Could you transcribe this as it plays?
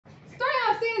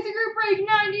break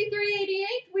 9388,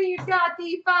 we've got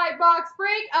the 5-box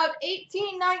break of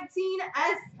 1819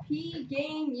 SP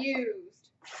game used.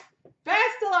 Best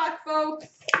of luck, folks.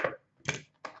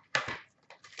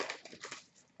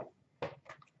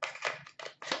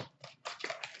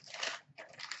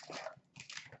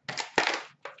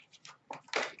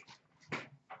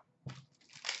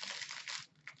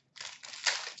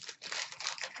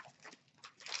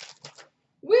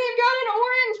 We've got an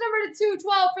orange number to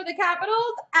 212 for the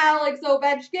Capitals, Alex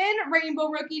Ovechkin. Rainbow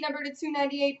rookie number to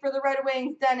 298 for the Red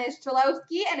Wings, Dennis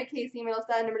Cholowski. And a Casey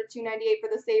Middlestad number to 298 for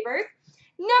the Sabres.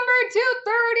 Number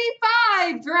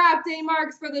 235, draft day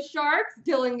marks for the Sharks,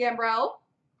 Dylan Gambrell.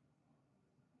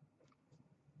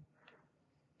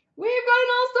 We've got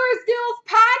an All-Star Skills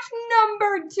patch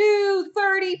number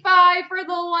 235 for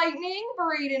the Lightning,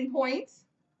 Braden Point.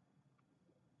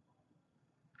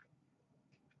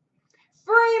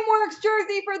 Frameworks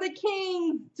jersey for the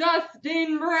Kings,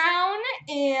 Dustin Brown,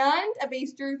 and a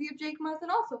base jersey of Jake Muzzin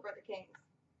also for the Kings.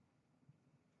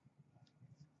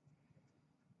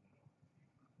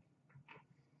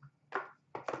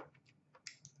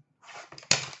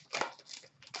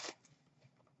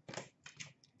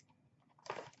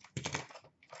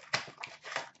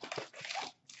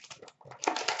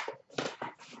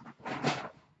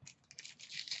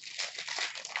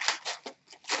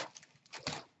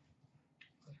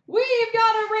 We've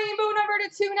got a rainbow number to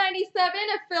 297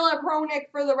 of Philip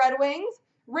Hronek for the Red Wings.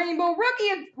 Rainbow rookie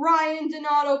of Ryan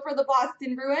Donato for the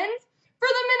Boston Bruins. For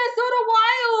the Minnesota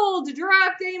Wild,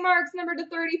 draft day marks number to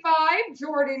 35,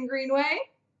 Jordan Greenway.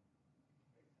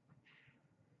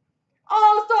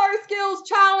 All-Star Skills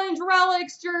Challenge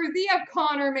Relics jersey of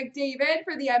Connor McDavid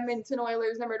for the Edmonton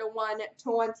Oilers number to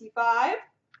 125.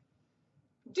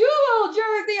 Dual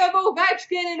jersey of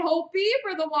Ovechkin and Hopi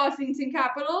for the Washington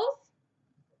Capitals.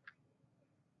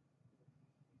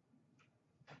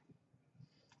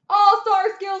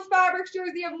 All-Star Skills Fabrics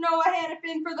jersey of Noah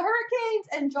Hannafin for the Hurricanes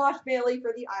and Josh Bailey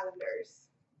for the Islanders.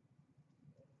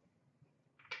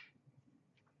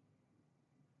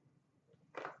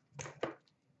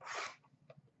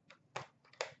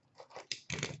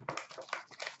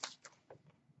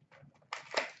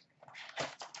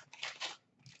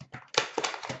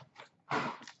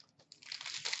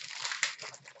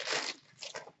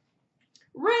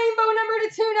 Rainbow number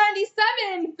to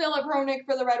 297, Philip Hronek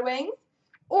for the Red Wings.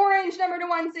 Orange number to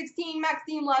 116,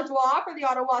 Maxime Lajoie for the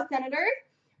Ottawa Senators.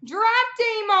 Draft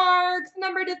day marks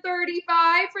number to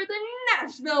 35 for the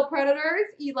Nashville Predators,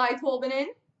 Eli Tolvanen.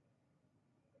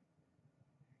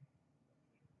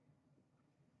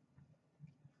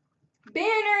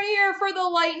 Banner year for the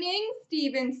Lightning,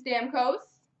 Steven Stamkos.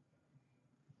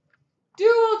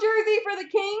 Dual jersey for the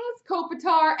Kings,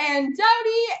 Kopitar and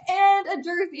Doughty, and a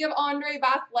jersey of Andrei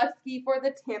Vasilevsky for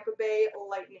the Tampa Bay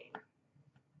Lightning.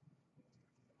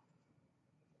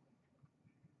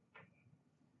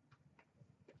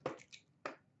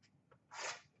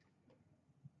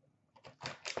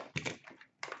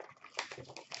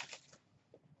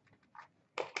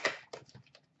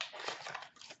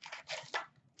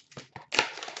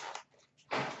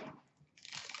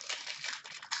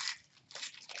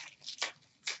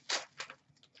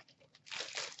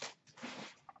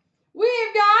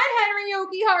 We've got Henry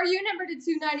Jokiharju, number to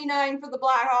 299 for the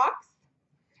Blackhawks.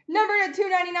 Number to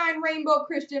 299, Rainbow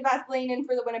Christian Vasilevskiy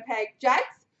for the Winnipeg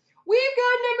Jets. We've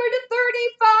got number to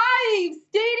 35,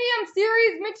 Stadium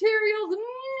Series Materials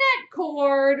Net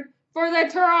Cord for the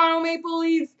Toronto Maple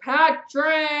Leafs,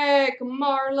 Patrick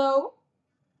Marleau.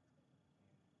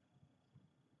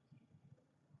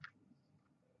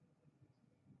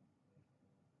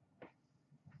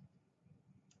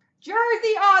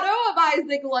 Jersey auto of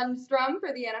Isaac Lundstrom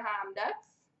for the Anaheim Ducks.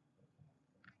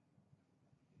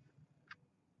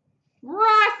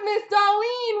 Rasmus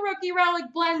Dahlin rookie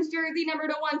relic blends jersey number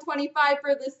to 125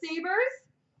 for the Sabres.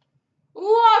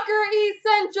 Locker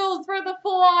Essentials for the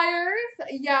Flyers,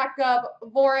 Jakub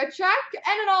Voracek,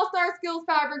 and an All-Star Skills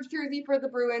Fabrics jersey for the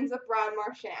Bruins of Brad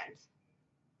Marchand.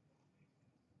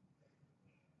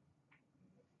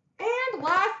 And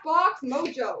last box,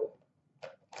 Mojo.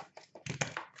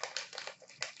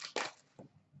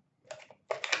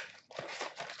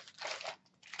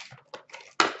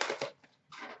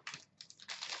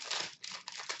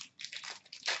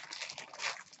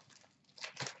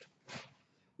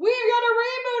 We've got a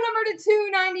rainbow number to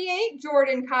 298,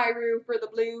 Jordan Kyrou for the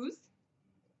Blues.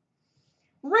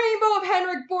 Rainbow of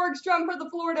Henrik Borgstrom for the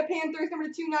Florida Panthers, number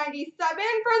 297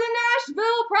 for the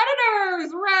Nashville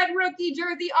Predators. Red rookie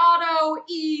jersey auto,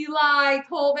 Eli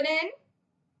Tolvanen.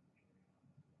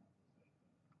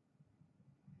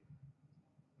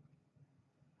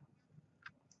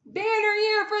 Banner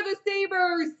year for the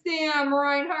Sabres, Sam Sam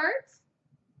Reinhart.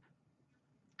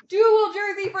 Dual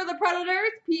jersey for the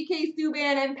Predators, PK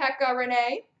Subban and Pekka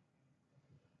Rinne.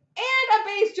 And a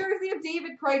base jersey of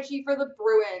David Krejci for the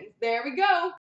Bruins. There we go.